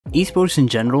Esports in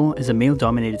general is a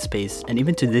male-dominated space, and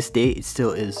even to this day it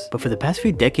still is. But for the past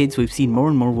few decades, we've seen more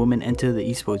and more women enter the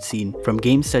esports scene, from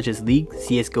games such as League,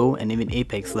 CSGO, and even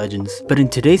Apex Legends. But in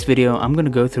today's video, I'm gonna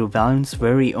go through Valorant's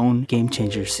very own game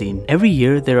changer scene. Every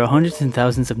year, there are hundreds and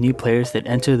thousands of new players that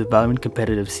enter the Valorant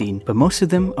competitive scene, but most of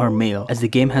them are male, as the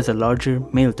game has a larger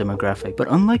male demographic.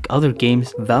 But unlike other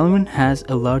games, Valorant has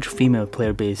a large female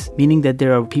player base, meaning that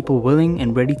there are people willing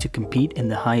and ready to compete in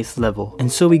the highest level. And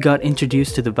so we got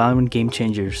introduced to the Valorant game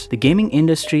changers. The gaming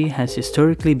industry has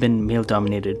historically been male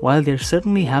dominated. While there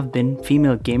certainly have been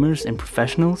female gamers and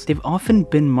professionals, they've often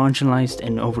been marginalized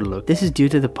and overlooked. This is due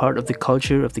to the part of the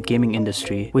culture of the gaming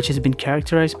industry, which has been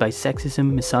characterized by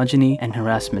sexism, misogyny, and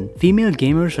harassment. Female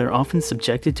gamers are often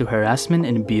subjected to harassment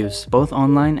and abuse, both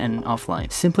online and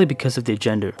offline, simply because of their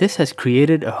gender. This has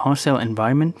created a hostile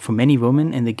environment for many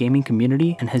women in the gaming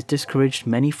community and has discouraged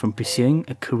many from pursuing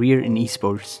a career in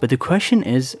esports. But the question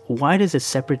is, why does a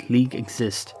separate league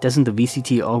exist? Doesn't the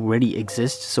VCT already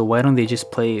exist? So why don't they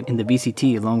just play in the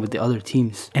VCT along with the other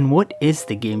teams? And what is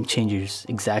the Game Changers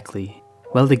exactly?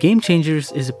 Well, the Game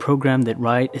Changers is a program that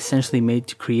Riot essentially made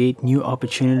to create new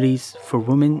opportunities for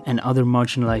women and other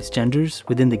marginalized genders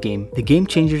within the game. The Game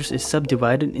Changers is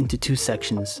subdivided into two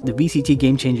sections, the VCT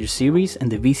Game Changers series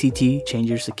and the VCT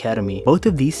Changers Academy. Both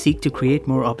of these seek to create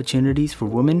more opportunities for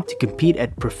women to compete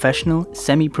at professional,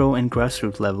 semi-pro, and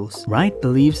grassroots levels. Riot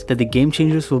believes that the Game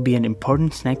Changers will be an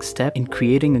important next step in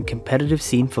creating a competitive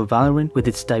scene for Valorant with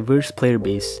its diverse player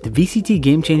base. The VCT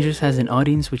Game Changers has an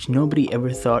audience which nobody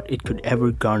ever thought it could ever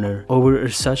garner over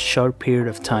such short period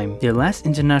of time. Their last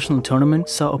international tournament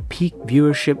saw a peak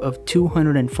viewership of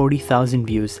 240,000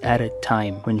 views at a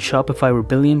time when Shopify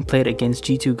Rebellion played against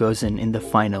G2 Gozen in the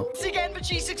final. Once again, but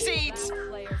she succeeds.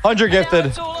 100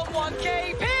 gifted.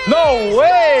 No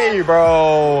way,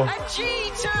 bro. And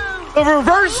G2. The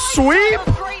reverse sweep.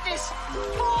 Greatness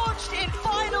forged in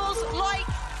finals like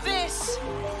this.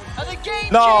 And the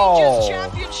Game No. Changers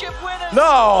Championship winners.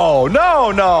 No.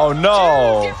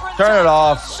 Turn it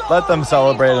off. Let them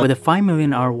celebrate it. With a 5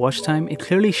 million hour watch time, it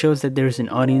clearly shows that there is an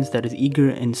audience that is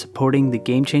eager in supporting the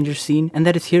Game Changer scene and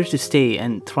that is here to stay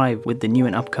and thrive with the new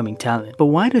and upcoming talent. But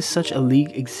why does such a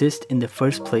league exist in the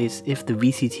first place if the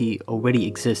VCT already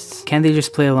exists? Can they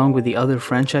just play along with the other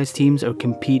franchise teams or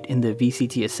compete in the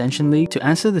VCT Ascension League? To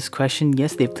answer this question,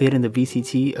 yes, they've played in the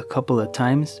VCT a couple of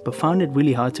times, but found it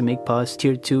really hard to make past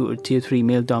tier 2 or tier 3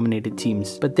 male dominated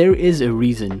teams. But there is a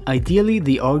reason. Ideally,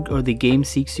 the org or the game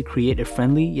seeks to create a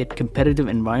friendly yet competitive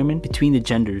environment between the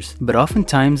genders, but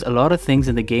oftentimes a lot of things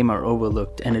in the game are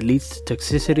overlooked and it leads to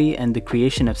toxicity and the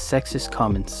creation of sexist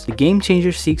comments. The Game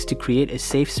Changer seeks to create a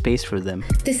safe space for them.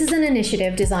 This is an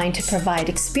initiative designed to provide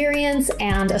experience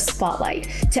and a spotlight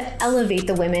to elevate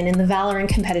the women in the Valorant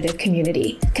competitive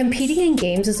community. Competing in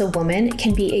games as a woman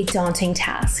can be a daunting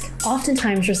task,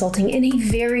 oftentimes resulting in a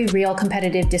very real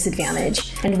competitive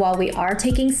disadvantage. And while we are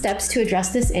taking steps to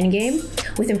address this in-game,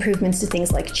 with improvements to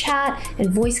things like chat and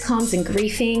voice comms and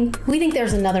griefing, we think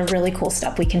there's another really cool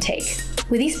step we can take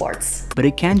with esports. But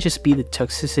it can't just be the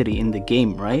toxicity in the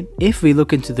game, right? If we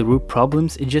look into the root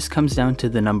problems, it just comes down to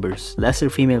the numbers. Lesser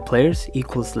female players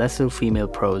equals lesser female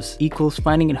pros, equals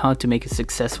finding it hard to make a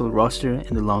successful roster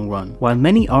in the long run. While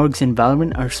many orgs in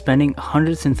Valorant are spending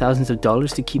hundreds and thousands of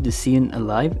dollars to keep the scene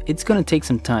alive, it's gonna take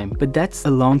some time. But that's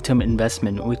a long-term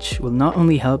investment which will not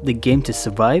only help the game to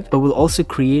survive, but will also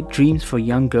create dreams for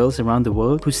young girls around the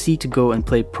world who seek to go and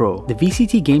play pro. The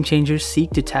VCT Game Changers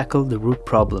seek to tackle the root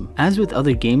problem. As with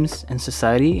other games and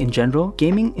society in general,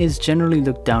 gaming is generally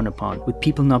looked down upon, with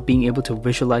people not being able to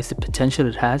visualize the potential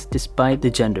it has despite the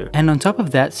gender. And on top of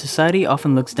that, society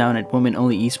often looks down at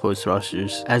women-only esports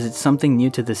rosters, as it's something new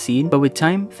to the scene, but with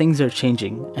time, things are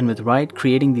changing, and with Riot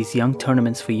creating these young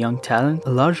tournaments for young talent,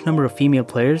 a large number of female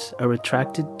players are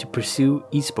attracted to pursue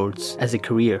esports as a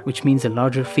career, which means a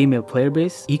larger female player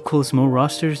base equals more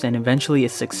rosters and eventually a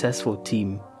successful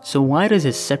team. So why does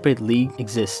a separate league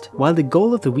exist? While the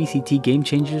goal of the VCT Game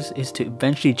Changers is to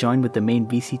eventually join with the main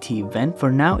VCT event,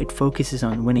 for now it focuses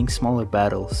on winning smaller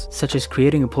battles, such as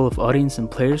creating a pool of audience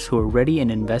and players who are ready and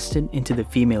invested into the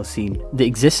female scene. The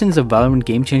existence of Valorant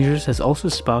Game Changers has also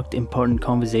sparked important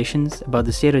conversations about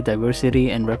the state of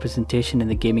diversity and representation in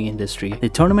the gaming industry. The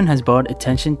tournament has brought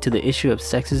attention to the issue of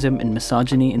sexism and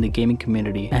misogyny in the gaming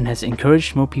community and has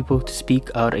encouraged more people to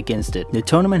speak out against it. The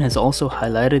tournament has also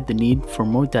highlighted the need for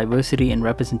more diversity and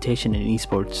representation in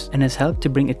esports, and has helped to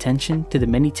bring attention to the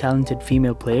many talented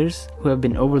female players who have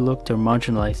been overlooked or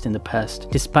marginalized in the past.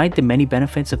 Despite the many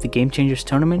benefits of the Game Changers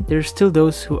tournament, there are still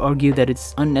those who argue that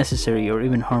it's unnecessary or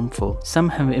even harmful. Some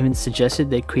have even suggested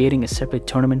that creating a separate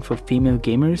tournament for female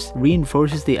gamers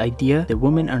reinforces the idea that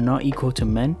women are not equal to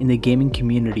men in the gaming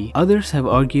community. Others have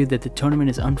argued that the tournament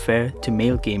is unfair to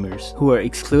male gamers, who are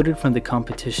excluded from the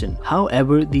competition.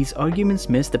 However, these arguments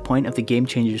miss the point of the Game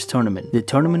Changers tournament. The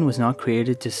tournament was not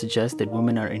created to suggest that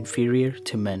women are inferior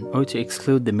to men or to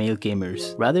exclude the male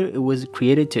gamers. Rather, it was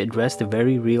created to address the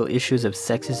very real issues of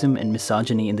sexism and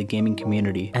misogyny in the gaming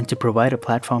community, and to provide a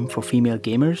platform for female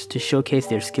gamers to showcase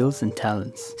their skills and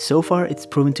talents. So far, it's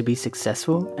proven to be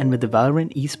successful, and with the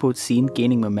Valorant esports scene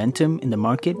gaining momentum in the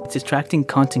market, it's attracting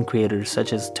content creators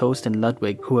such as Toast and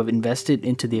Ludwig, who have invested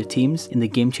into their teams in the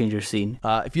Game Changer scene.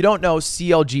 If you don't know,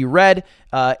 CLG Red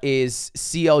is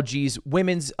CLG's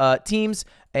women's teams,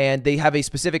 and they have a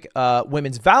specific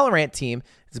women's Valorant team.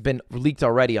 It's been leaked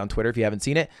already on Twitter if you haven't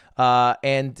seen it.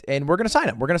 And we're gonna sign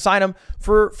them. We're gonna sign them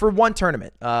for one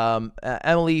tournament.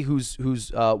 Emily, who's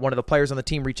one of the players on the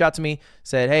team, reached out to me,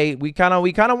 said, "Hey, we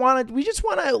just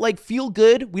want to like feel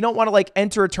good. We don't want to like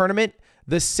enter a tournament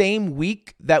the same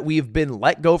week that we've been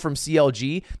let go from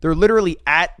CLG." They're literally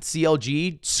at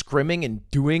CLG scrimming and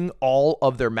doing all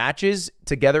of their matches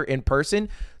together in person.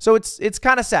 So it's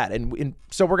kind of sad, and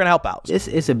so we're gonna help out. This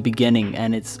is a beginning,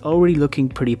 and it's already looking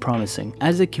pretty promising.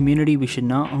 As a community, we should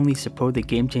not only support the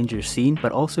Game Changers scene,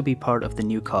 but also be part of the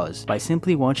new cause. By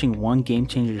simply watching one Game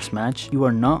Changers match, you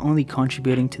are not only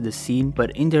contributing to the scene,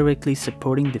 but indirectly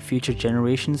supporting the future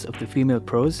generations of the female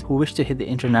pros who wish to hit the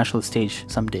international stage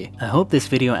someday. I hope this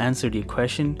video answered your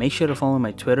question. Make sure to follow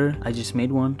my Twitter. I just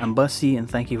made one. I'm Bussy, and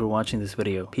thank you for watching this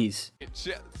video. Peace. It's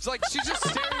like she's just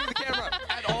staring at the camera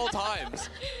at all times.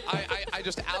 I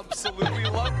just absolutely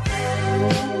love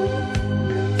it.